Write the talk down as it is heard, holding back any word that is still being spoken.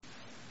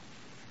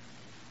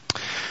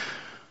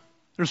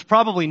There's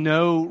probably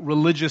no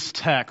religious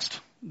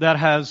text that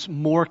has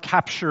more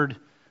captured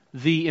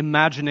the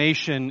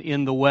imagination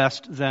in the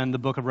West than the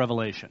book of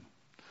Revelation.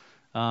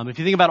 If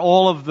you think about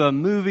all of the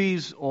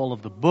movies, all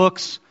of the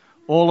books,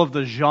 all of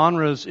the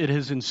genres it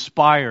has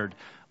inspired,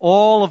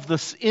 all of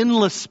this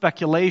endless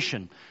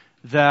speculation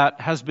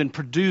that has been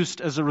produced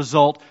as a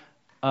result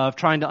of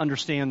trying to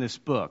understand this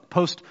book.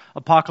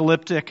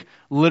 Post-apocalyptic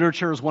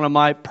literature is one of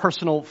my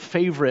personal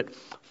favorite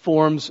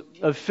forms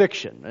of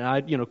fiction.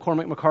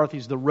 Cormac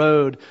McCarthy's The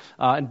Road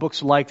and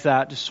books like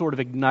that just sort of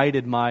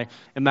ignited my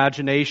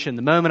imagination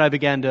the moment I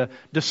began to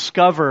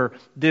discover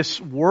this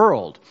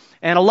world.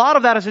 And a lot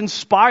of that is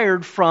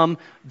inspired from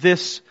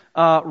this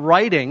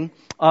writing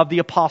of the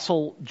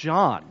Apostle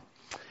John.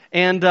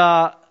 And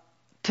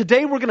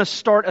today we're going to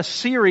start a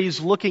series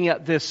looking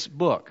at this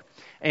book.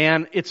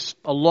 And it's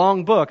a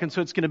long book, and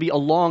so it's going to be a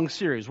long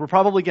series. We're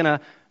probably going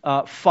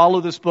to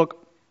follow this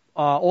book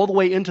all the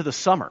way into the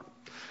summer.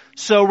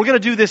 So we're going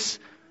to do this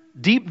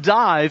deep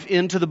dive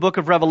into the book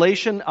of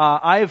Revelation.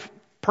 I've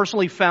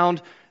personally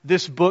found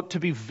this book to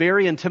be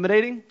very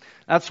intimidating.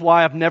 That's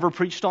why I've never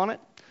preached on it,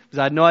 because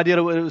I had no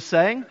idea what it was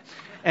saying.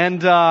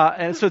 And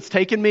so it's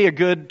taken me a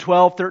good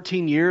 12,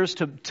 13 years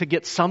to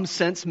get some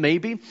sense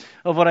maybe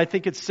of what I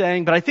think it's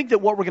saying. But I think that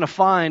what we're going to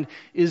find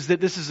is that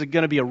this is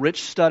going to be a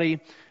rich study.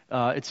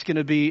 It's going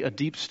to be a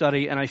deep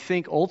study. And I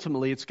think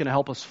ultimately it's going to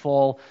help us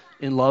fall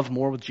in love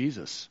more with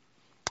Jesus,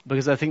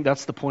 because I think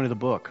that's the point of the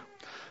book.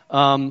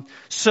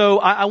 So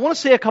I want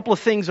to say a couple of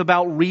things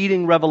about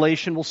reading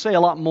Revelation. We'll say a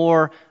lot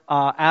more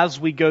as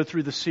we go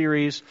through the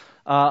series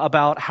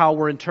about how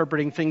we're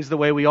interpreting things the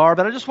way we are.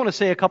 But I just want to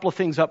say a couple of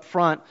things up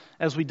front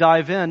as we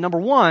dive in. Number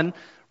one,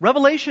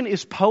 Revelation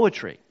is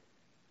poetry.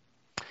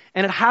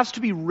 And it has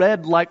to be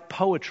read like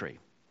poetry.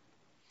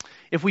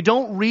 If we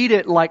don't read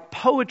it like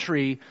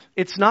poetry,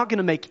 it's not going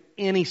to make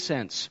any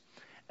sense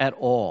at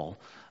all.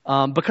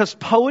 Because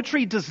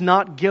poetry does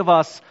not give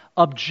us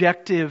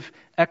objective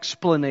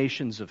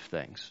explanations of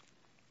things.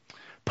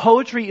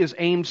 Poetry is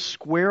aimed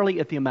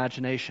squarely at the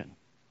imagination.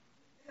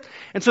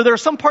 And so there are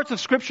some parts of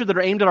Scripture that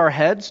are aimed at our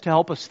heads to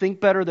help us think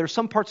better. There are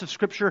some parts of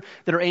Scripture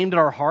that are aimed at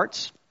our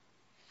hearts.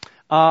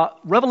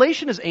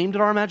 Revelation is aimed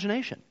at our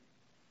imagination.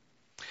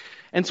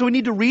 And so we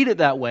need to read it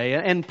that way.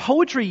 And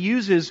poetry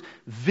uses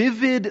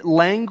vivid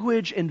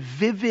language and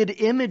vivid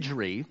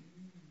imagery,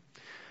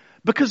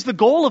 because the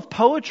goal of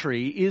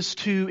poetry is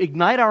to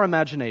ignite our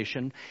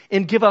imagination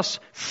and give us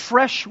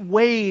fresh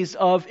ways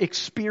of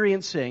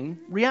experiencing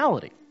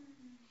reality.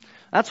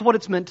 That's what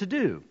it's meant to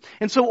do.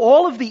 And so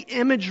all of the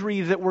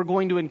imagery that we're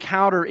going to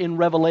encounter in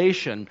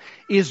Revelation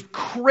is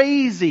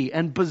crazy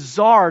and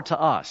bizarre to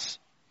us.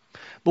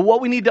 But what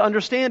we need to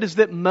understand is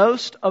that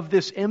most of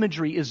this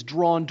imagery is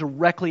drawn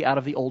directly out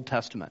of the Old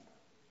Testament.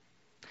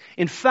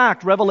 In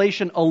fact,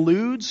 Revelation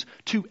alludes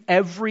to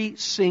every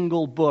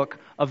single book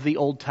of the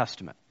Old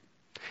Testament.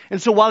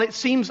 And so while it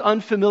seems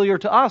unfamiliar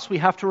to us, we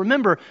have to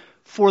remember,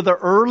 for the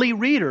early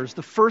readers,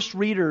 the first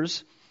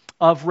readers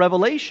of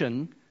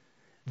Revelation,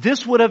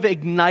 this would have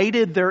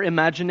ignited their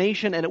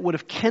imagination and it would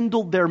have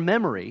kindled their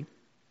memory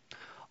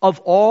of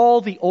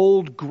all the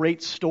old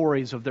great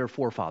stories of their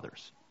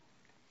forefathers.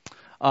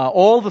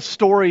 All the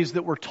stories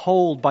that were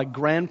told by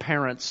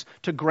grandparents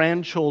to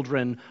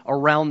grandchildren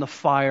around the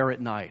fire at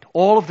night.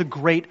 All of the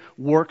great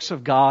works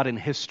of God in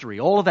history.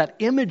 All of that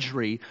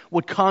imagery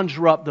would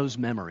conjure up those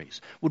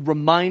memories, would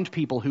remind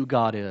people who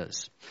God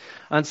is.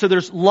 And so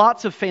there's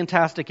lots of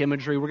fantastic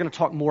imagery. We're going to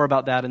talk more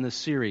about that in this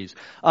series.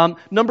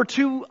 Number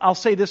two, I'll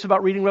say this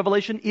about reading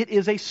Revelation. It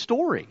is a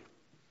story.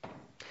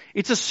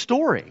 It's a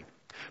story.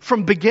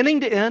 From beginning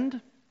to end,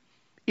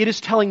 it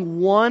is telling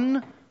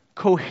one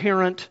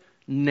coherent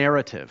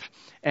narrative.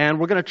 And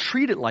we're going to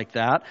treat it like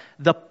that.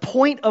 The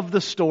point of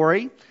the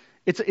story,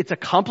 it's a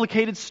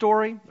complicated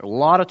story. There are a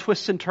lot of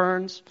twists and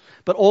turns.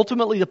 But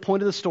ultimately, the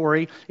point of the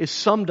story is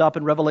summed up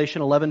in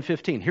Revelation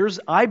 11:15. Here's,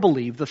 I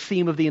believe, the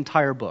theme of the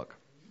entire book.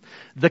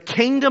 The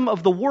kingdom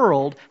of the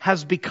world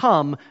has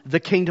become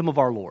the kingdom of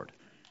our Lord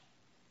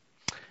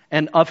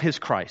and of His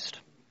Christ.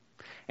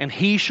 And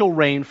He shall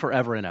reign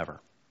forever and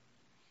ever.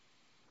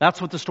 That's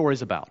what the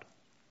story's about.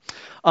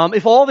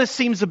 If all this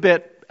seems a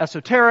bit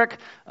esoteric,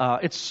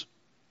 it's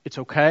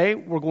okay.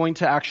 We're going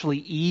to actually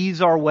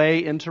ease our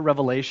way into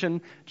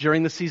Revelation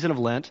during the season of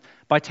Lent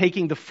by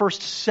taking the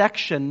first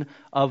section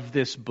of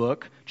this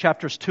book,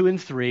 chapters 2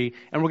 and 3,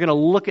 and we're going to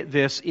look at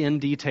this in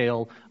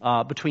detail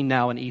between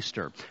now and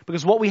Easter.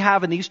 Because what we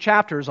have in these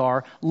chapters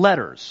are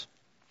letters.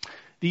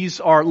 These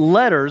are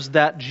letters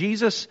that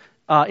Jesus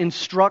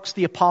instructs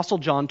the Apostle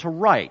John to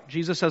write.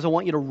 Jesus says, I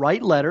want you to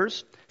write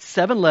letters,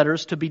 7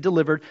 letters to be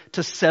delivered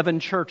to 7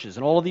 churches.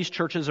 And all of these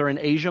churches are in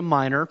Asia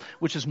Minor,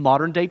 which is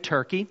modern-day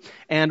Turkey.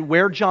 And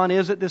where John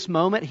is at this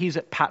moment, he's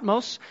at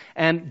Patmos.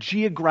 And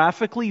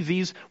geographically,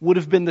 these would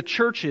have been the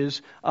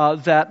churches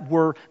that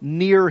were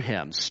near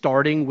him,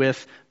 starting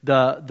with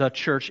the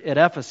church at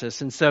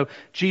Ephesus. And so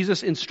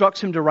Jesus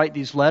instructs him to write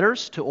these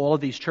letters to all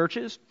of these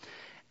churches.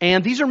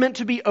 And these are meant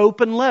to be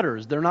open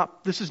letters.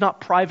 This is not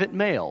private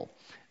mail.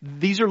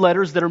 These are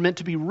letters that are meant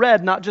to be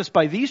read not just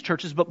by these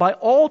churches, but by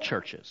all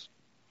churches.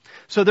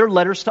 So they're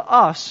letters to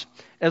us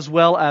as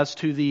well as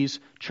to these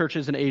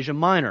churches in Asia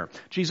Minor.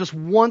 Jesus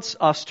wants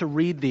us to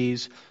read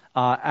these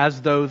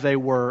as though they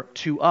were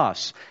to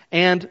us.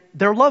 And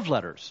they're love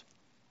letters.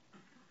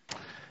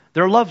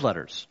 They're love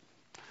letters.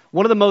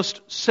 One of the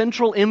most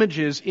central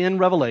images in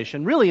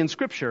Revelation, really in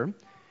Scripture,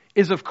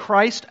 is of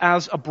Christ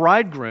as a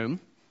bridegroom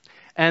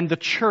and the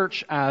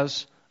church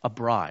as a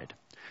bride.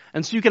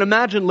 And so you can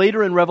imagine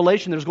later in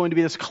Revelation there's going to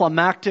be this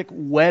climactic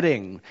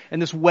wedding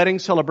and this wedding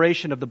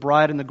celebration of the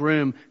bride and the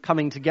groom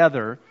coming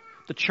together,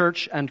 the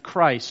church and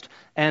Christ.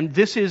 And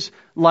this is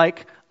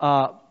like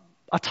a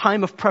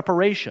time of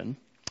preparation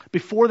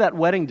before that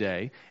wedding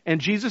day.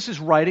 And Jesus is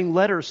writing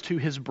letters to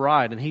his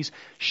bride, and he's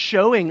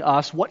showing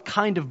us what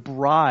kind of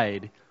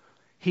bride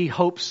he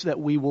hopes that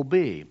we will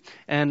be.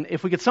 And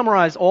if we could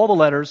summarize all the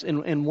letters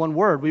in one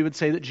word, we would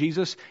say that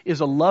Jesus is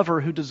a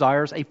lover who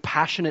desires a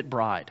passionate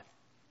bride.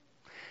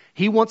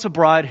 He wants a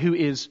bride who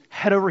is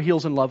head over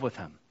heels in love with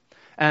him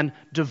and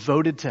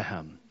devoted to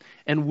him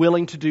and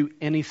willing to do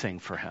anything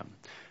for him,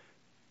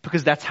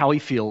 because that's how he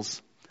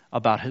feels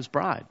about his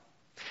bride.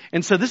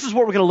 And so this is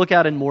what we're going to look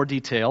at in more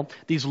detail,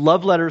 these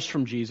love letters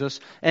from Jesus.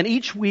 And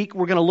each week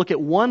we're going to look at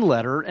one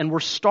letter, and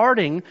we're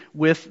starting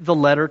with the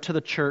letter to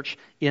the church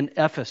in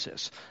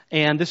Ephesus.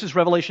 And this is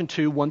Revelation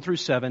 2, 1 through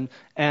 7.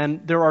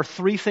 And there are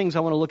three things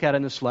I want to look at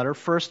in this letter.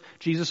 First,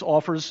 Jesus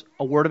offers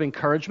a word of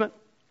encouragement.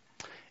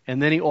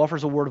 And then he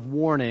offers a word of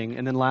warning.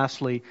 And then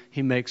lastly,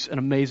 he makes an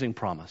amazing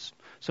promise.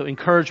 So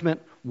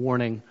encouragement,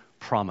 warning,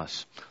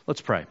 promise.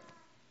 Let's pray.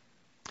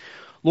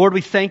 Lord,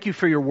 we thank you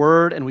for your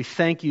word, and we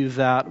thank you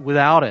that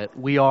without it,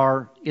 we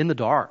are in the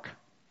dark.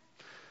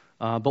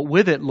 But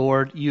with it,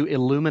 Lord, you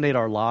illuminate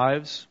our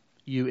lives.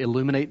 You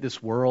illuminate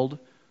this world.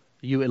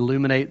 You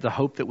illuminate the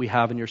hope that we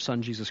have in your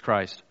Son, Jesus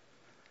Christ.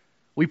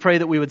 We pray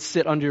that we would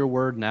sit under your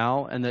word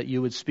now, and that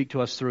you would speak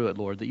to us through it,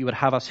 Lord, that you would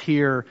have us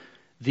hear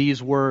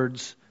these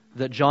words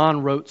that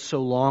John wrote so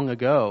long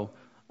ago,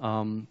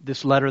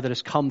 this letter that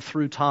has come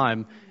through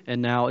time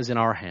and now is in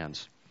our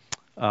hands.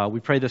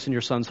 We pray this in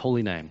your Son's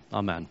holy name.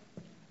 Amen.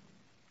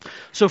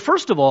 So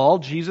first of all,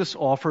 Jesus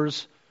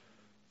offers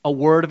a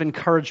word of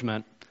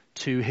encouragement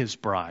to his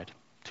bride,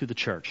 to the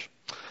church.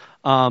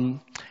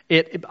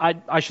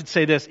 I should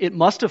say this, it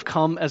must have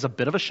come as a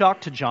bit of a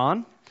shock to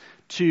John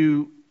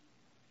to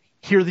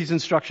hear these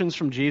instructions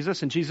from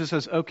Jesus. And Jesus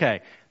says,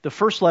 okay, the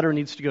first letter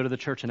needs to go to the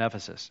church in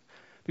Ephesus.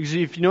 Because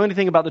if you know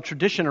anything about the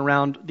tradition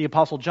around the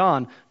Apostle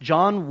John,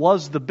 John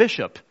was the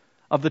bishop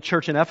of the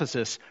church in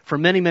Ephesus for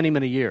many, many,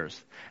 many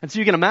years. And so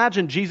you can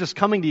imagine Jesus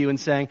coming to you and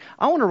saying,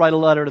 I want to write a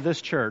letter to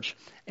this church,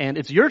 and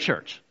it's your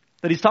church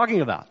that he's talking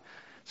about.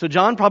 So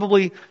John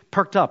probably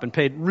perked up and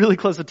paid really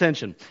close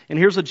attention. And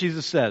here's what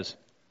Jesus says.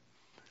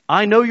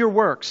 I know your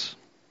works,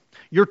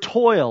 your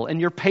toil and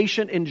your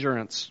patient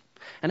endurance,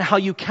 and how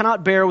you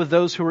cannot bear with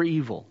those who are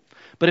evil,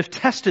 but have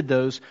tested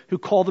those who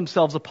call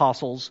themselves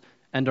apostles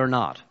and are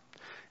not,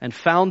 and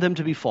found them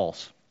to be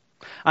false.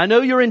 I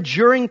know you're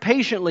enduring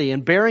patiently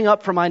and bearing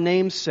up for my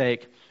name's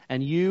sake,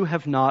 and you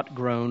have not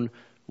grown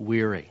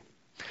weary.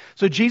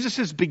 So Jesus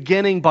is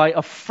beginning by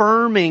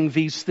affirming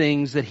these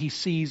things that he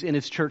sees in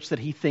his church that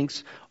he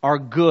thinks are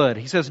good.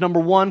 He says, number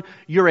one,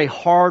 you're a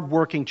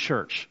hard-working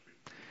church.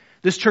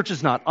 This church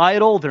is not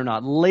idle, they're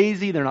not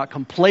lazy, they're not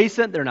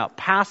complacent, they're not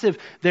passive.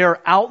 They're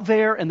out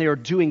there and they are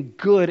doing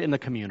good in the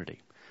community.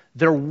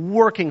 They're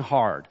working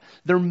hard.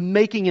 They're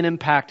making an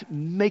impact,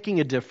 making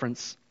a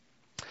difference.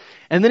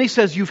 And then he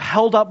says, you've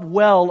held up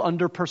well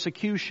under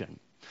persecution.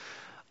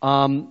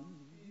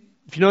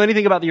 If you know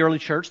anything about the early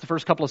church, the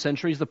first couple of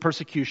centuries, the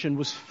persecution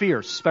was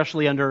fierce,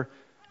 especially under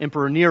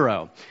Emperor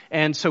Nero.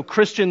 And so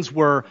Christians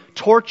were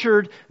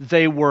tortured,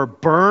 they were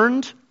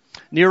burned.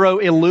 Nero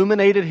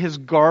illuminated his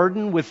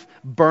garden with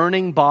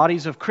burning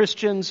bodies of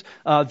Christians.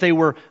 They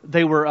were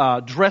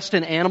dressed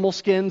in animal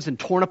skins and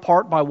torn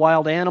apart by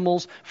wild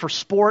animals for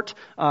sport.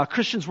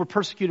 Christians were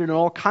persecuted in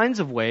all kinds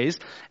of ways.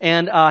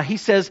 And he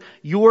says,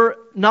 you're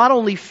not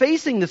only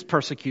facing this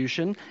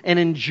persecution and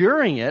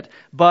enduring it,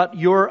 but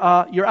you're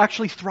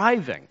actually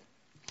thriving.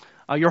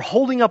 You're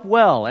holding up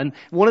well. And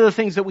one of the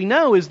things that we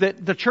know is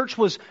that the church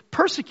was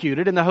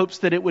persecuted in the hopes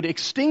that it would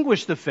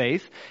extinguish the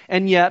faith,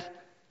 and yet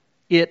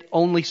it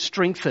only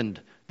strengthened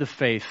the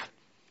faith.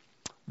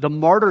 The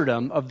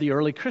martyrdom of the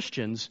early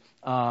Christians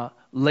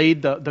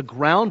laid the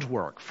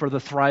groundwork for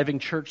the thriving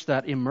church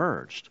that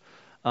emerged.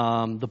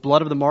 The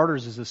blood of the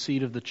martyrs is the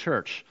seed of the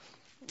church,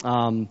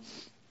 or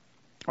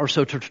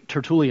so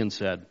Tertullian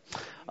said.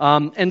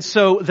 And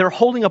so they're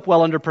holding up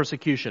well under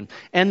persecution.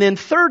 And then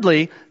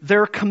thirdly,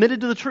 they're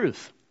committed to the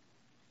truth.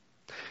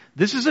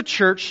 This is a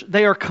church,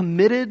 they are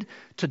committed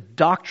to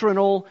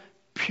doctrinal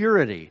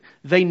purity.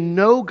 They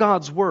know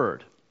God's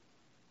word.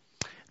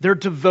 They're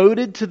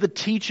devoted to the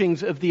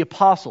teachings of the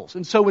apostles.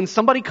 And so when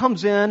somebody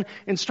comes in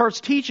and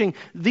starts teaching,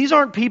 these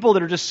aren't people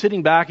that are just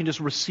sitting back and just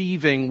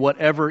receiving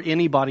whatever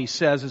anybody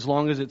says as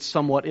long as it's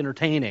somewhat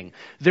entertaining.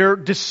 They're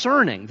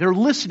discerning. They're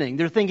listening.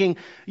 They're thinking,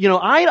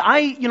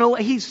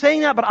 he's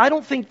saying that, but I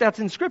don't think that's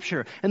in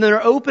Scripture. And then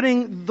they're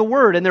opening the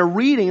Word and they're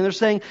reading and they're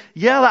saying,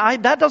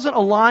 that doesn't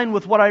align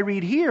with what I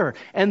read here.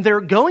 And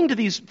they're going to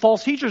these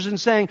false teachers and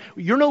saying,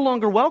 you're no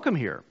longer welcome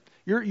here.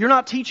 You're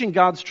not teaching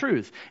God's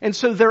truth. And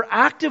so they're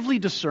actively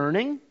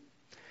discerning.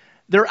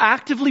 They're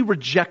actively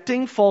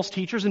rejecting false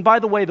teachers. And by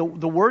the way, the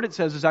word it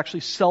says is actually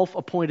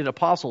self-appointed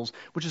apostles,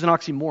 which is an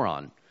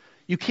oxymoron.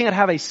 You can't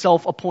have a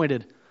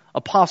self-appointed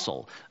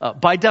apostle.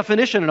 By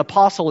definition, an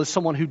apostle is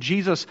someone who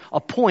Jesus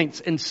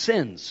appoints and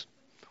sends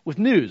with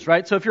news,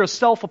 right? So if you're a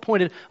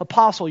self-appointed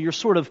apostle, you're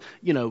sort of,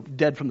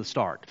 dead from the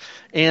start.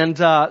 And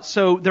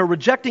so they're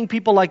rejecting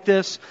people like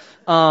this.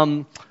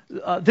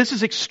 This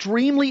is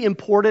extremely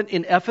important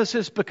in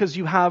Ephesus because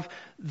you have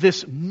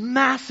this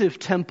massive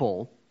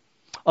temple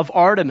of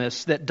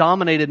Artemis that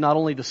dominated not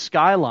only the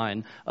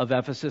skyline of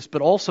Ephesus,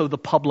 but also the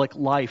public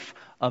life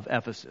of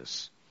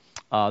Ephesus.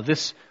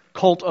 This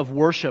cult of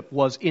worship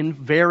was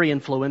very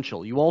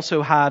influential. You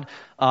also had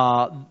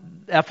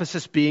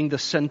Ephesus being the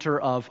center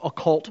of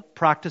occult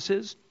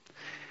practices.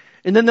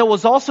 And then there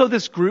was also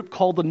this group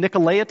called the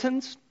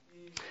Nicolaitans.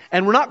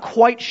 And we're not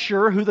quite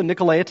sure who the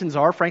Nicolaitans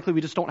are. Frankly,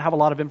 we just don't have a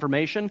lot of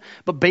information.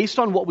 But based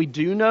on what we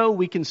do know,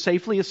 we can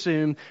safely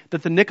assume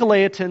that the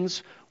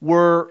Nicolaitans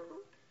were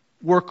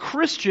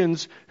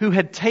Christians who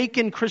had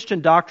taken Christian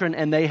doctrine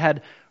and they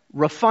had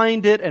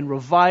refined it and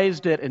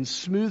revised it and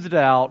smoothed it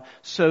out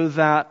so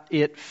that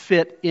it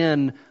fit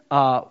in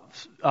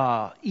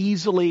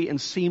easily and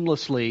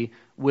seamlessly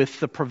with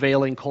the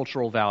prevailing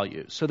cultural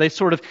values. So they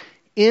sort of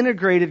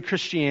integrated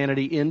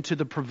Christianity into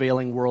the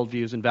prevailing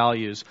worldviews and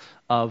values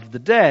of the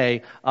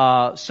day,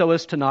 so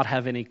as to not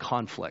have any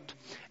conflict.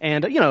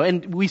 And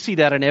and we see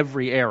that in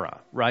every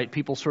era, right?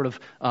 People sort of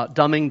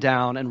dumbing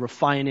down and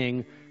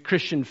refining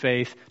Christian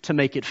faith to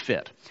make it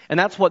fit. And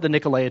that's what the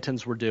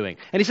Nicolaitans were doing.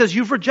 And he says,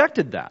 you've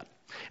rejected that.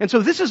 And so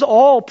this is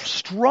all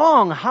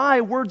strong, high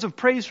words of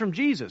praise from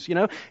Jesus.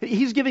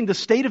 He's giving the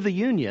State of the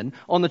Union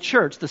on the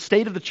church, the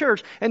state of the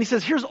church, and he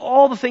says, here's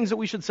all the things that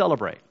we should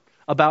celebrate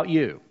about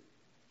you.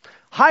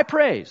 High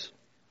praise.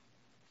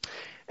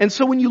 And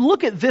so when you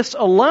look at this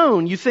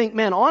alone, you think,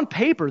 man, on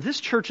paper, this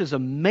church is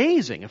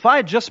amazing. If I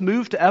had just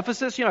moved to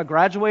Ephesus, I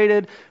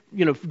graduated,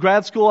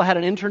 grad school, had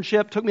an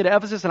internship, took me to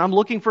Ephesus, and I'm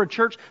looking for a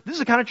church, this is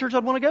the kind of church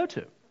I'd want to go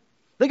to.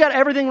 They got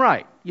everything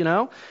right,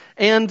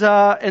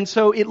 And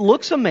so it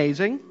looks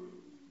amazing,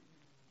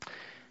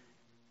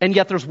 and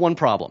yet there's one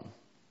problem.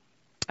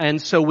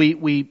 And so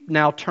we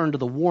now turn to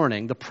the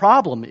warning. The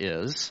problem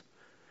is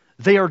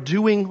they are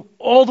doing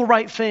all the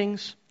right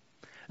things.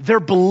 They're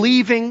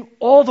believing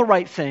all the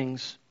right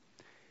things,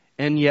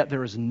 and yet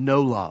there is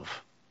no love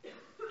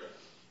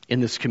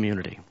in this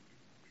community.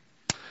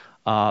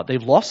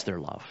 They've lost their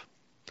love.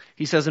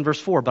 He says in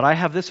verse 4, but I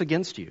have this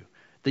against you,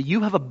 that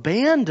you have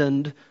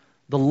abandoned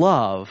the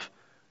love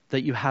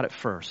that you had at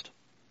first.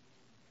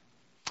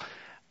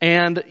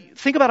 And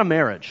think about a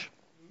marriage.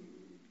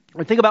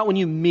 Or think about when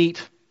you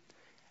meet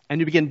and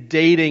you begin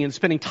dating and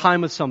spending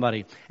time with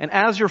somebody. And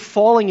as you're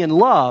falling in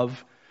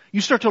love, you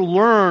start to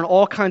learn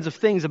all kinds of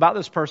things about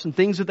this person,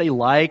 things that they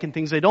like and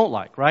things they don't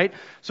like, right?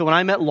 So when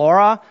I met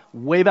Laura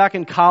way back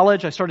in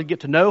college, I started to get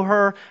to know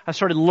her. I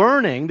started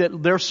learning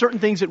that there are certain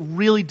things that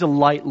really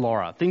delight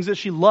Laura, things that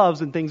she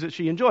loves and things that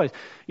she enjoys.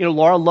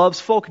 Laura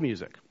loves folk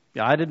music.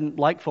 Yeah, I didn't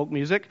like folk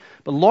music,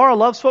 but Laura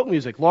loves folk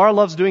music. Laura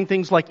loves doing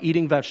things like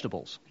eating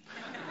vegetables.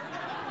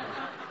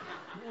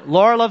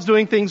 Laura loves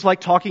doing things like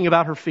talking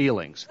about her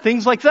feelings,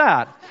 things like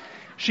that.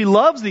 She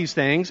loves these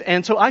things,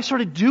 and so I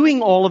started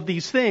doing all of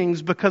these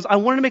things because I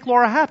wanted to make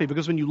Laura happy,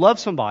 because when you love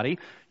somebody,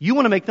 you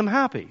want to make them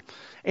happy.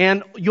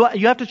 And you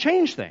have to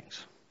change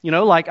things.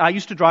 Like I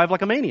used to drive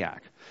like a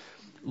maniac.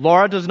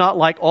 Laura does not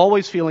like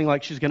always feeling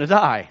like she's going to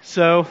die.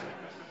 So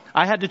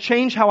I had to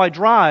change how I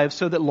drive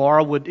so that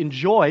Laura would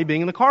enjoy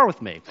being in the car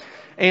with me.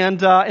 And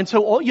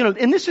so,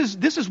 and this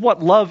is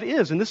what love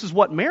is, and this is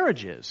what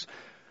marriage is.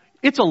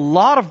 It's a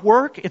lot of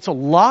work. It's a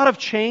lot of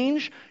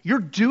change. You're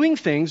doing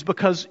things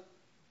because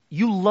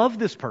you love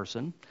this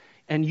person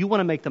and you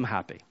want to make them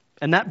happy.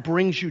 And that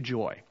brings you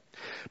joy.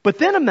 But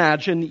then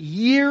imagine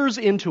years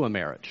into a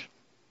marriage.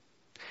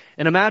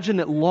 And imagine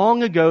that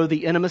long ago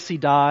the intimacy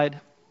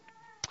died.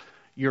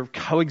 You're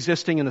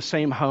coexisting in the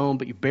same home,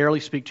 but you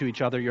barely speak to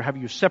each other. You're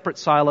having your separate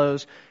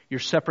silos, your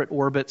separate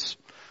orbits.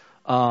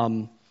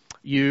 One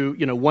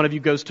of you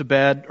goes to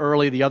bed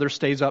early, the other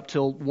stays up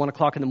till 1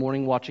 o'clock in the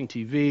morning watching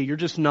TV. You're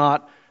just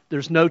not,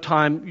 there's no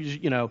time,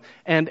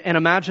 and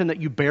imagine that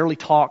you barely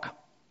talk.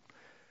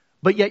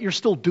 But yet you're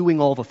still doing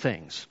all the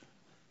things.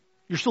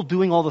 You're still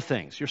doing all the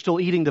things. You're still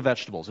eating the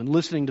vegetables and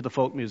listening to the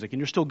folk music. And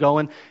you're still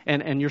going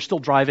and you're still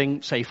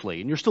driving safely.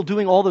 And you're still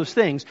doing all those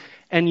things.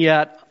 And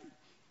yet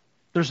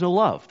there's no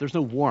love. There's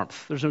no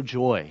warmth. There's no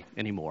joy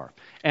anymore.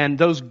 And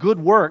those good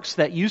works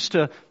that used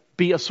to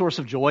be a source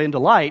of joy and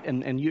delight,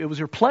 and it was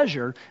your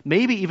pleasure,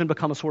 maybe even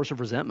become a source of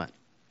resentment.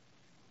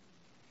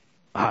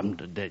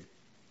 They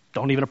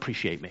don't even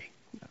appreciate me.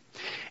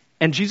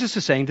 And Jesus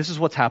is saying, this is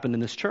what's happened in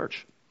this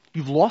church.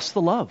 You've lost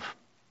the love.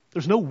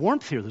 There's no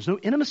warmth here. There's no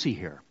intimacy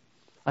here.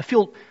 I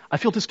feel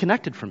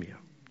disconnected from you.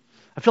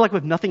 I feel like we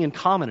have nothing in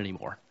common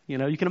anymore.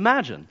 You can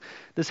imagine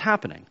this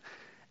happening.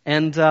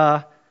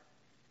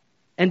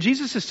 And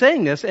Jesus is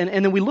saying this, and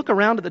then we look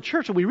around at the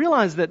church and we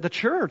realize that the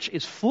church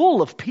is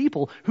full of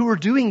people who are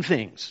doing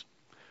things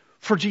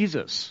for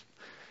Jesus,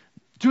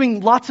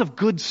 doing lots of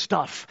good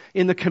stuff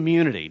in the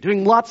community,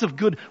 doing lots of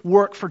good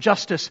work for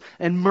justice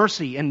and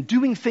mercy, and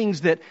doing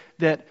things that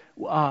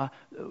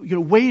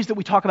ways that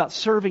we talk about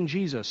serving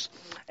Jesus.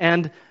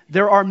 And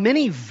there are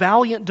many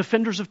valiant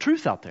defenders of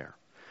truth out there,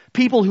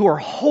 people who are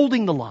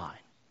holding the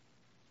line,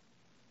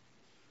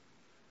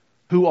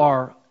 who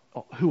are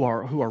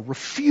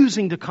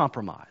refusing to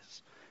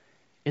compromise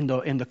in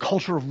the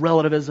culture of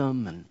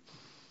relativism, and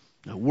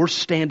we're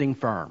standing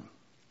firm.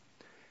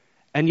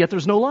 And yet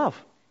there's no love.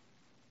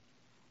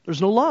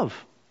 There's no love.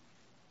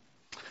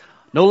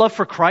 No love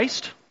for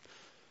Christ,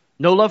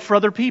 no love for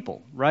other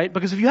people, right?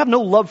 Because if you have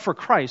no love for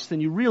Christ, then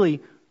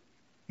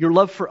your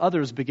love for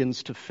others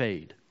begins to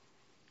fade.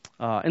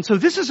 And so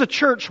this is a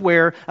church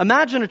where,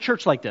 imagine a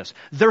church like this.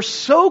 They're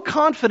so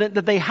confident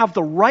that they have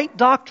the right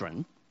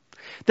doctrine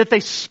that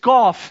they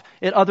scoff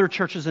at other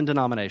churches and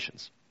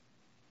denominations.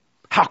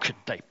 How could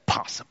they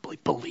possibly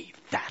believe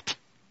that?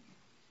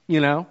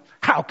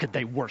 How could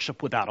they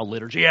worship without a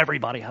liturgy?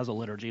 Everybody has a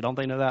liturgy. Don't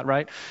they know that,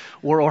 right?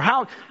 Or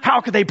how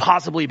could they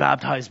possibly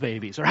baptize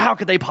babies? Or how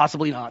could they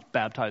possibly not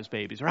baptize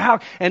babies? Or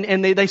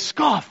and they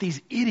scoff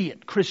these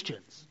idiot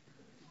Christians.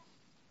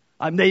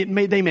 They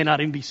may not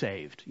even be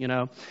saved,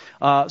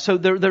 So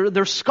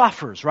they're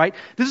scoffers, right?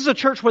 This is a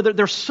church where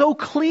they're so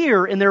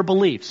clear in their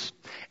beliefs.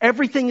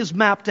 Everything is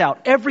mapped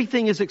out.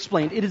 Everything is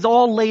explained. It is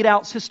all laid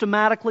out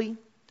systematically.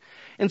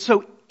 And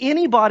so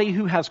anybody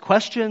who has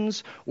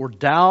questions or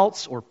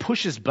doubts or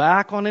pushes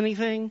back on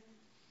anything,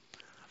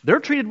 they're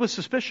treated with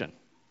suspicion.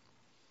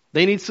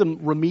 They need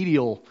some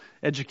remedial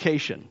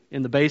education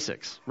in the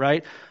basics,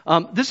 right?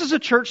 This is a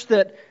church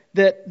that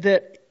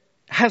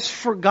has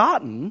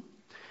forgotten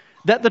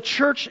that the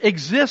church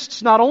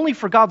exists not only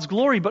for God's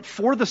glory, but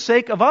for the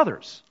sake of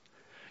others.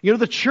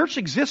 The church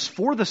exists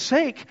for the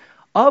sake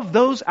of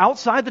those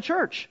outside the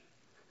church.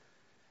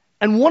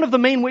 And one of the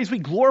main ways we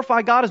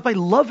glorify God is by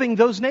loving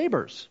those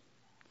neighbors.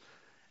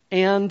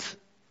 And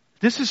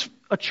this is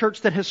a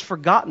church that has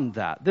forgotten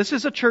that. This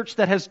is a church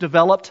that has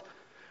developed,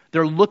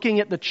 they're looking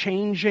at the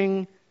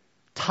changing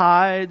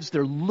tides,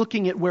 they're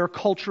looking at where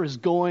culture is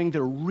going,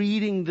 they're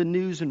reading the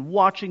news and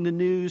watching the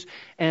news,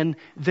 and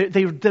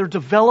they're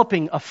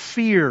developing a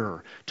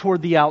fear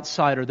toward the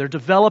outsider. They're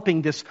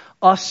developing this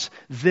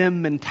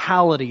us-them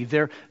mentality.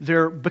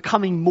 They're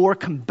becoming more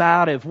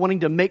combative,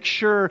 wanting to make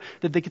sure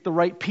that they get the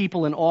right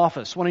people in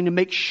office, wanting to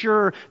make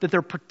sure that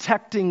they're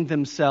protecting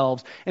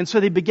themselves. And so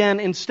they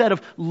began, instead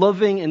of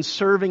loving and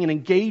serving and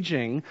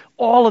engaging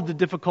all of the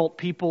difficult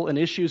people and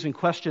issues and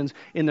questions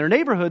in their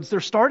neighborhoods, they're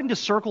starting to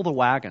circle the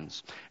wagons.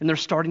 And they're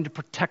starting to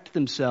protect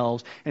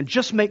themselves and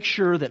just make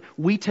sure that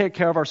we take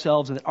care of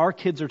ourselves and that our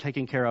kids are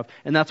taken care of.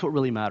 And that's what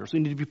really matters.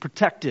 We need to be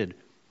protected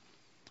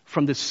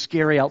from this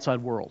scary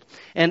outside world.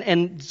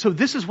 And so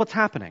this is what's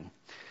happening.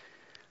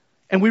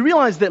 And we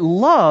realize that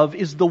love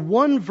is the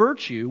one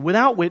virtue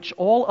without which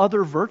all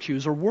other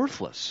virtues are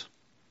worthless.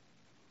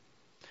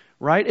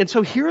 Right? And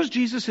so here's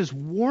Jesus'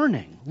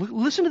 warning.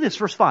 Listen to this,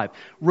 verse 5.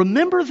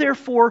 Remember,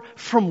 therefore,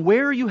 from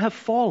where you have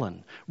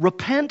fallen.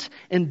 Repent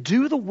and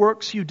do the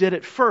works you did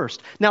at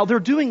first. Now, they're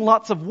doing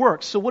lots of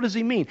works. So what does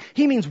he mean?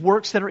 He means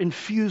works that are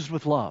infused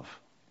with love.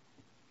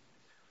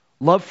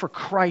 Love for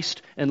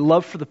Christ and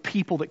love for the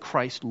people that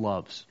Christ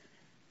loves.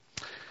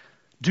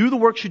 Do the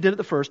works you did at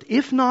the first.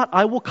 If not,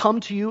 I will come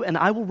to you and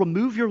I will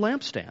remove your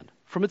lampstand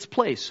from its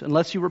place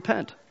unless you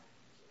repent.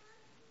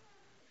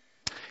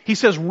 He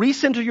says,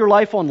 recenter your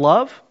life on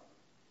love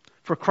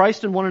for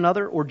Christ and one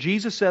another, or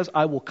Jesus says,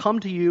 I will come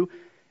to you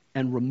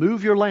and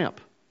remove your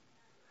lamp.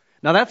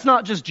 Now that's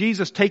not just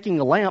Jesus taking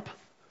the lamp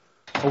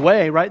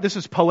away, right? This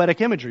is poetic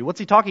imagery. What's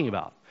he talking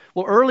about?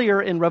 Well, earlier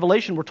in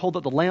Revelation, we're told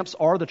that the lamps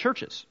are the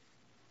churches.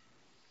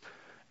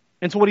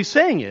 And so what he's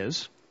saying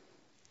is,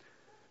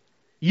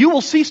 you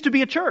will cease to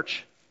be a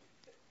church.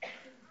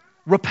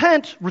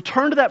 Repent,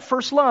 return to that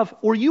first love,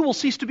 or you will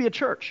cease to be a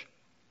church.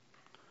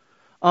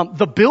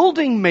 The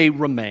building may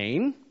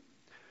remain.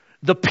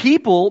 The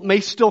people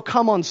may still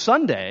come on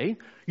Sunday.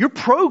 Your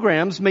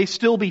programs may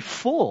still be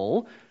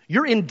full.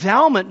 Your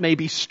endowment may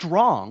be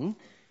strong.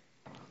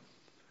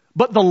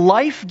 But the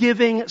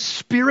life-giving,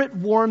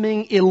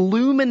 spirit-warming,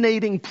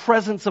 illuminating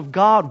presence of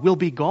God will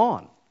be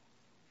gone.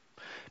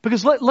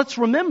 Because let's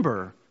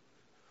remember,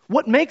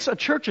 what makes a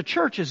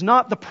church is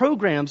not the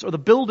programs or the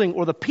building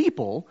or the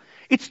people.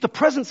 It's the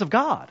presence of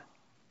God.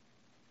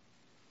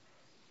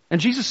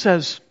 And Jesus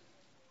says,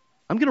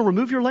 I'm going to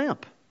remove your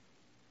lamp.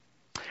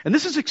 And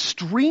this is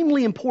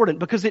extremely important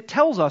because it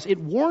tells us, it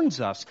warns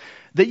us,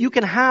 that you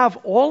can have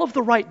all of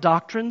the right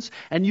doctrines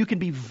and you can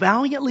be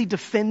valiantly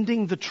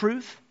defending the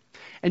truth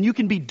and you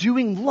can be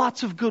doing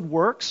lots of good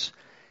works,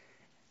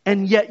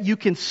 and yet you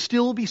can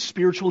still be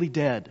spiritually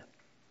dead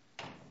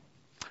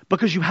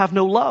because you have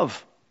no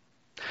love.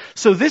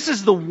 So this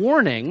is the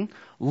warning.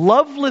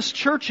 Loveless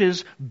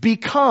churches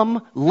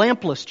become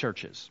lampless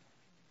churches.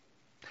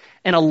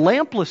 And a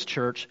lampless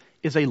church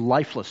is a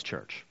lifeless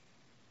church.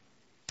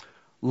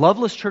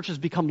 Loveless churches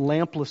become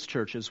lampless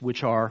churches,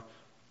 which are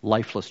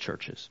lifeless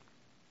churches.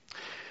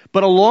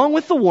 But along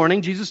with the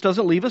warning, Jesus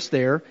doesn't leave us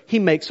there. He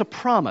makes a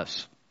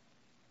promise.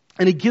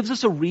 And he gives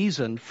us a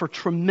reason for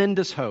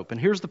tremendous hope. And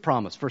here's the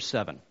promise, verse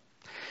 7.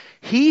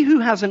 He who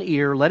has an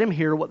ear, let him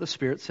hear what the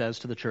Spirit says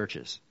to the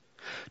churches.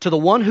 To the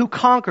one who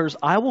conquers,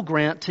 I will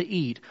grant to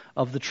eat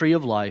of the tree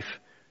of life,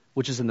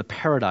 which is in the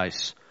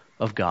paradise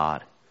of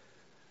God.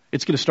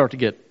 It's going to start to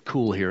get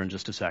cool here in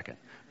just a second.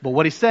 But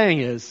what he's saying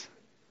is,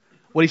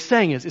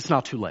 it's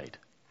not too late.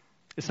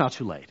 It's not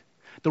too late.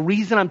 The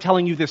reason I'm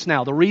telling you this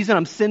now, the reason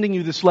I'm sending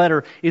you this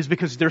letter is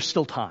because there's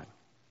still time.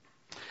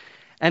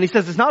 And he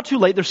says it's not too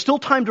late. There's still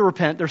time to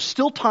repent. There's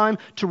still time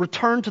to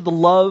return to the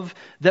love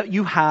that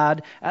you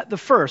had at the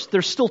first.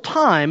 There's still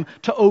time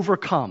to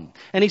overcome.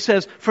 And he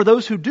says, for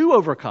those who do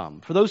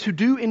overcome, for those who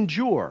do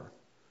endure,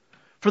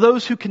 for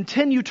those who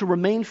continue to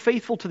remain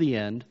faithful to the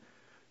end,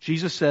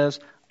 Jesus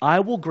says, I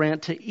will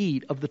grant to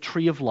eat of the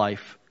tree of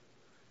life,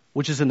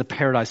 which is in the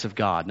paradise of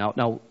God.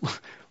 Now,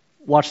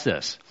 watch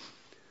this.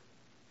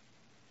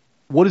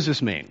 What does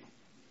this mean?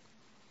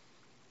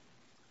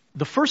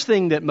 The first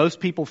thing that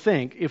most people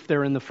think, if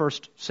they're in the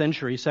first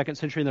century, second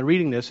century, and they're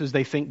reading this, is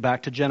they think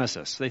back to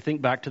Genesis. They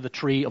think back to the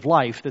tree of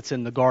life that's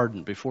in the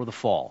garden before the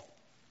fall.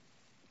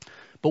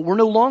 But we're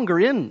no longer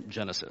in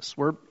Genesis.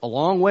 We're a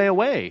long way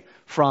away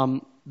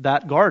from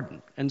that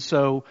garden. And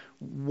so,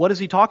 what is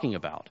he talking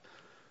about?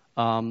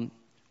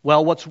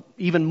 Well, what's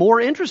even more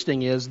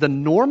interesting is the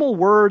normal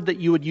word that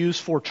you would use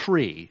for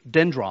tree,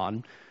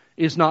 dendron,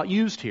 is not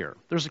used here.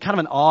 There's a kind of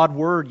an odd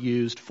word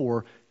used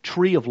for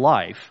tree of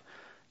life.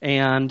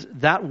 And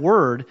that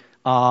word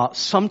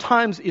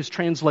sometimes is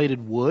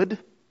translated wood.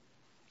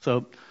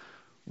 So,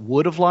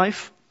 wood of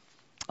life.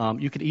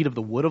 You could eat of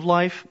the wood of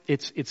life.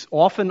 It's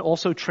often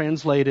also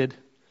translated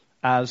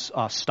as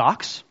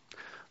stocks,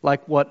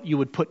 like what you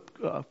would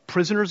put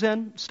prisoners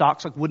in,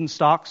 stocks, like wooden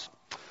stocks.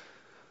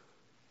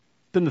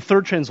 Then the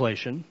third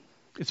translation,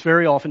 it's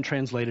very often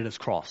translated as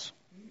cross.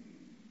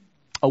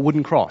 A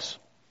wooden cross,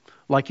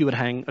 like you would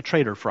hang a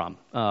traitor from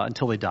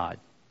until they died.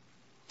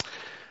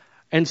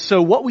 And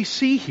so what we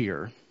see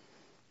here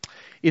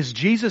is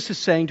Jesus is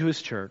saying to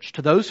his church,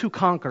 to those who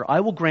conquer,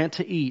 I will grant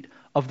to eat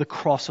of the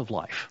cross of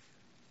life.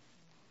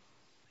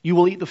 You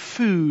will eat the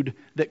food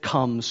that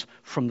comes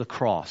from the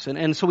cross.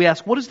 And so we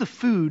ask, what is the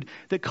food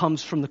that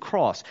comes from the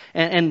cross?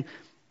 And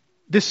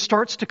this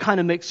starts to kind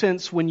of make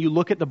sense when you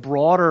look at the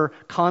broader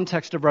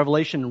context of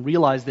Revelation and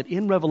realize that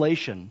in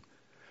Revelation,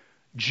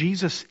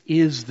 Jesus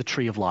is the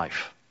tree of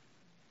life.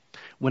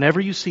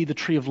 Whenever you see the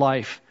tree of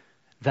life,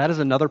 that is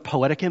another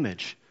poetic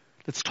image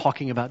that's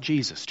talking about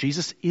Jesus.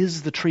 Jesus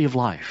is the tree of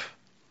life.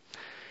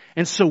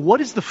 And so what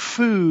is the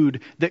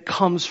food that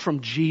comes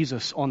from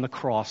Jesus on the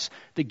cross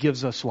that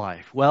gives us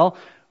life? Well,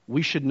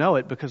 we should know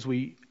it because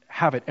we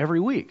have it every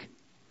week.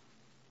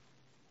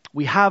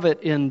 We have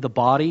it in the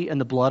body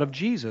and the blood of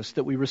Jesus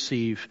that we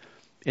receive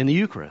in the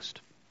Eucharist.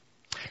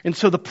 And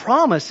so the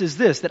promise is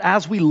this, that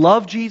as we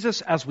love Jesus,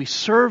 as we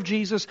serve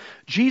Jesus,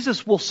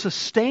 Jesus will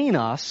sustain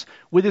us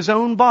with his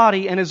own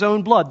body and his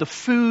own blood, the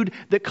food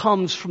that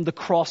comes from the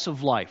cross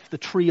of life, the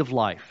tree of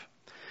life.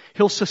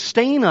 He'll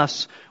sustain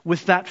us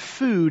with that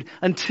food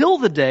until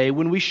the day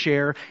when we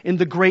share in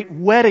the great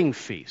wedding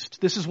feast.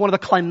 This is one of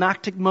the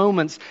climactic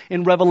moments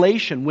in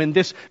Revelation when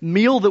this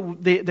meal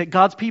that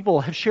God's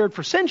people have shared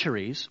for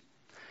centuries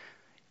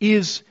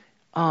is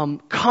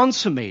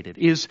consummated,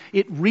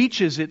 it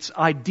reaches its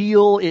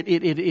ideal,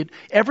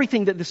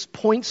 everything that this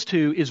points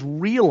to is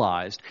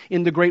realized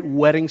in the great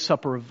wedding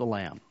supper of the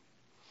Lamb.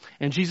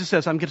 And Jesus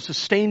says, I'm going to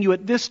sustain you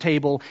at this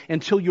table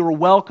until you're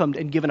welcomed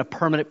and given a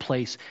permanent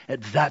place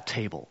at that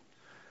table.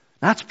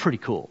 That's pretty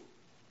cool.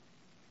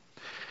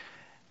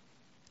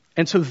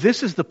 And so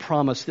this is the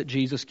promise that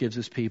Jesus gives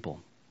his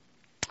people.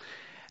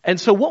 And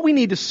so what we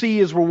need to see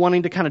as we're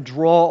wanting to kind of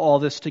draw all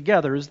this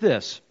together is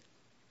this.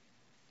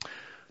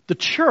 The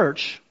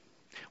church,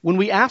 when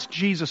we ask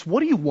Jesus,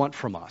 what do you want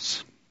from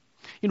us?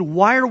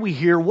 Why are we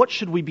here? What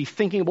should we be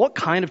thinking? What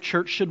kind of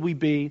church should we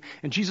be?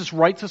 And Jesus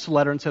writes us a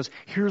letter and says,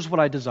 here's what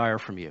I desire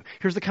from you.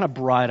 Here's the kind of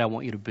bride I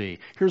want you to be.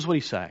 Here's what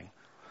he's saying.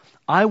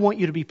 I want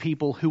you to be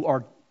people who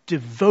are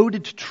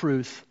devoted to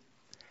truth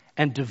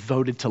and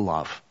devoted to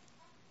love.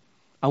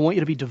 I want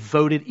you to be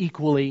devoted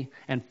equally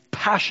and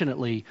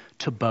passionately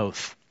to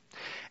both.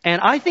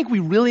 And I think we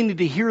really need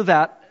to hear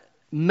that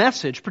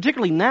message,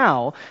 particularly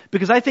now,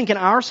 because I think in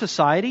our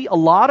society, a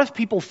lot of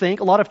people think,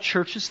 a lot of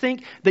churches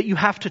think that you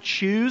have to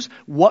choose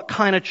what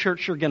kind of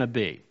church you're going to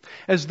be.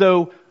 As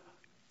though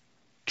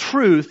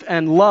truth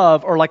and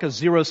love are like a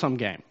zero-sum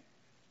game.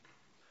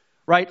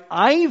 right?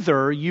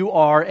 Either you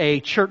are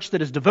a church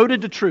that is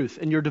devoted to truth,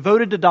 and you're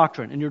devoted to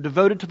doctrine, and you're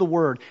devoted to the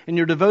Word, and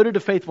you're devoted to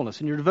faithfulness,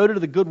 and you're devoted to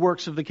the good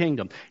works of the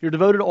kingdom. You're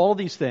devoted to all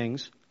these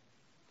things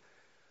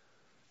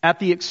at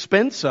the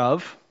expense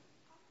of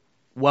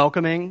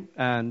welcoming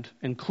and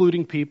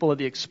including people, at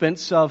the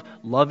expense of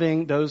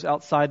loving those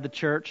outside the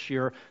church.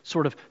 You're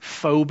sort of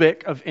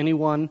phobic of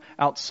anyone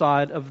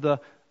outside of the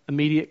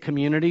immediate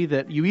community.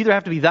 That you either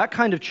have to be that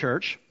kind of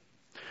church,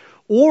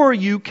 or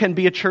you can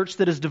be a church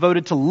that is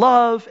devoted to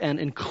love and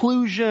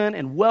inclusion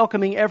and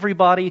welcoming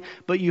everybody,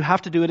 but you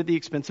have to do it at the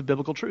expense of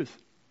biblical truth.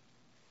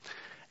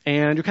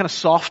 And you're kind of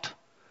soft.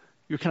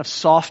 You're kind of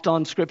soft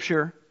on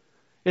Scripture.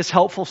 It's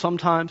helpful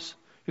sometimes.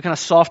 You're kind of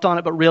soft on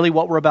it, but really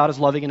what we're about is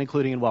loving and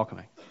including and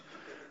welcoming.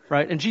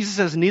 Right? And Jesus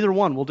says neither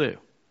one will do.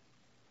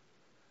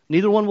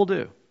 Neither one will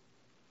do.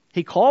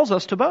 He calls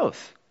us to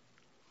both.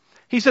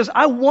 He says,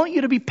 I want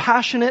you to be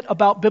passionate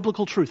about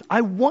biblical truth. I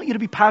want you to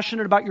be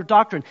passionate about your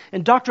doctrine.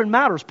 And doctrine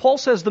matters. Paul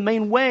says the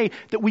main way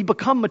that we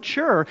become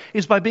mature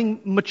is by being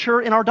mature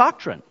in our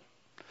doctrine.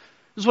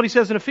 This is what he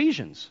says in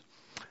Ephesians.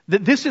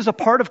 That this is a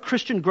part of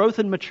Christian growth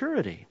and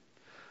maturity.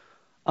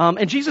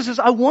 And Jesus says,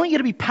 I want you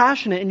to be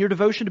passionate in your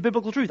devotion to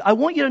biblical truth. I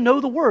want you to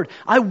know the Word.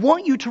 I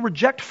want you to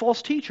reject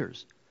false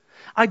teachers.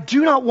 I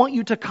do not want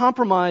you to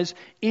compromise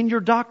in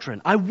your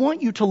doctrine. I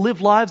want you to live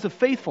lives of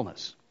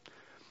faithfulness.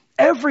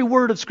 Every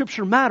word of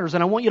Scripture matters,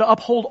 and I want you to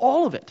uphold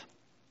all of it.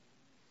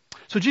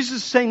 So Jesus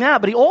is saying that,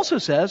 but he also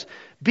says,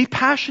 be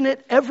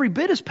passionate, every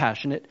bit as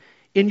passionate,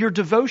 in your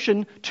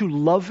devotion to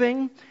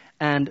loving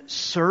and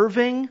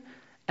serving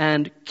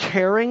and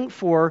caring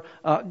for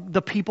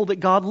the people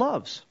that God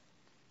loves.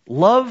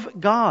 Love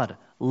God.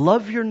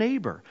 Love your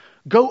neighbor.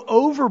 Go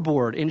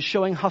overboard in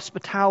showing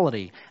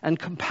hospitality and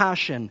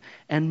compassion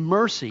and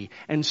mercy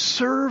and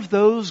serve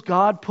those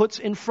God puts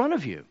in front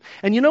of you.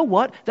 And you know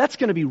what? That's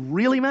going to be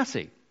really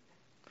messy.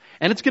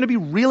 And it's going to be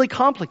really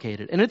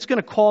complicated. And it's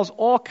going to cause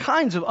all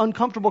kinds of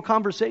uncomfortable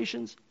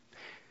conversations.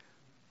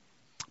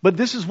 But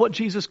this is what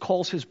Jesus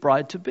calls his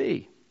bride to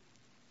be.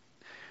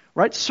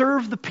 Right?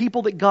 Serve the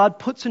people that God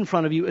puts in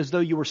front of you as though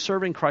you were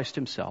serving Christ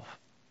himself.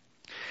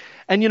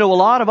 And you know, a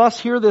lot of us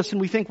hear this and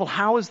we think, well,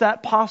 how is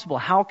that possible?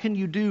 How can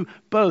you do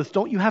both?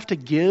 Don't you have to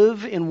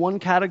give in one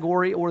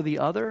category or the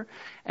other?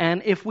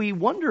 And if we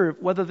wonder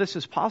whether this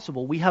is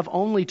possible, we have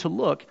only to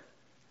look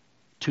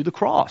to the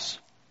cross.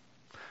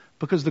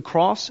 Because the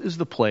cross is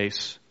the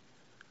place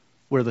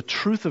where the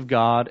truth of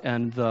God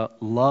and the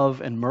love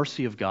and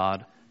mercy of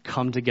God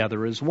come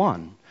together as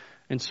one.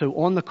 And so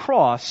on the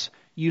cross,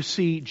 you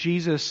see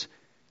Jesus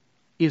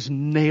is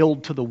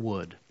nailed to the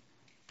wood.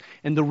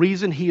 And the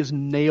reason he is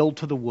nailed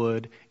to the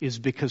wood is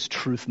because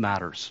truth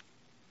matters.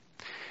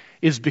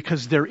 Is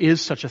because there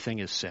is such a thing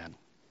as sin.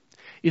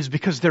 Is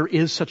because there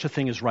is such a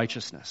thing as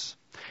righteousness.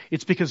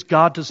 It's because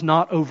God does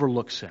not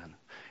overlook sin.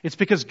 It's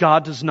because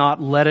God does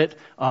not let it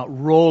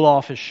roll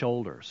off his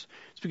shoulders.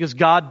 It's because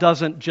God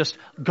doesn't just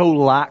go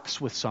lax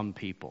with some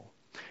people.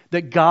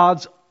 That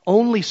God's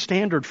only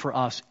standard for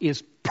us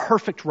is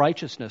perfect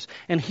righteousness.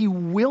 And he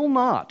will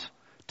not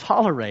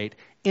tolerate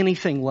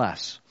anything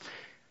less.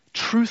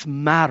 Truth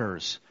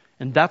matters,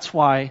 and that's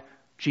why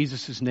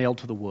Jesus is nailed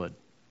to the wood.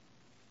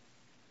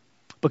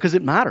 Because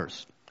it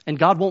matters, and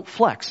God won't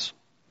flex.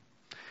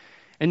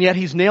 And yet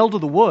he's nailed to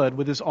the wood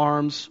with his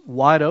arms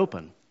wide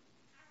open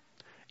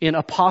in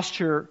a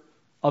posture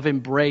of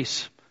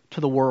embrace to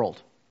the world.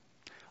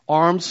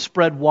 Arms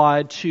spread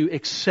wide to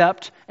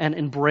accept and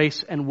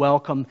embrace and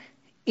welcome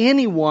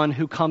anyone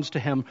who comes to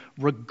him,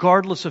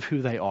 regardless of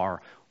who they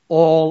are.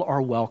 All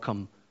are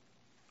welcome.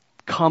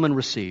 Come and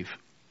receive.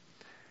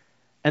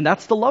 And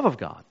that's the love of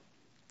God.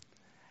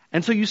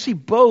 And so you see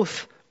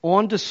both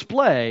on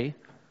display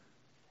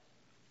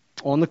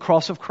on the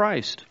cross of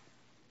Christ.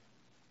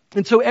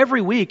 And so every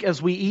week as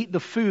we eat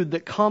the food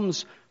that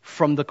comes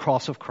from the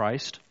cross of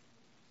Christ,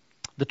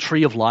 the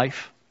tree of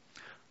life,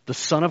 the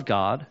Son of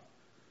God,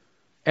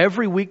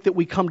 every week that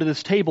we come to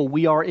this table,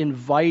 we are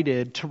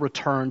invited to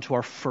return to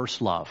our first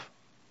love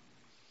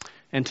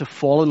and to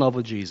fall in love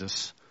with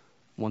Jesus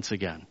once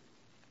again.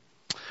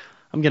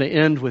 I'm going to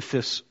end with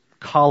this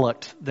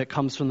collect that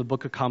comes from the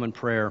Book of Common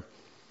Prayer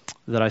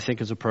that I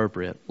think is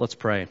appropriate. Let's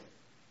pray.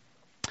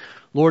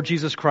 Lord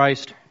Jesus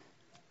Christ,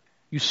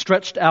 you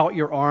stretched out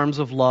your arms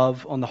of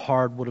love on the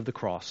hard wood of the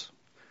cross,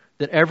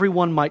 that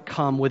everyone might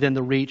come within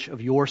the reach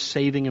of your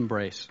saving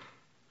embrace.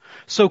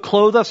 So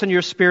clothe us in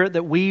your Spirit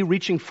that we,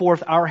 reaching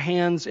forth our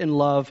hands in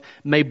love,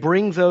 may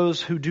bring those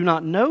who do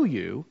not know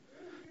you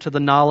to the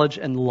knowledge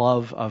and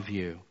love of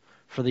you,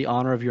 for the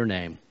honor of your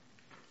name.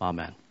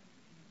 Amen.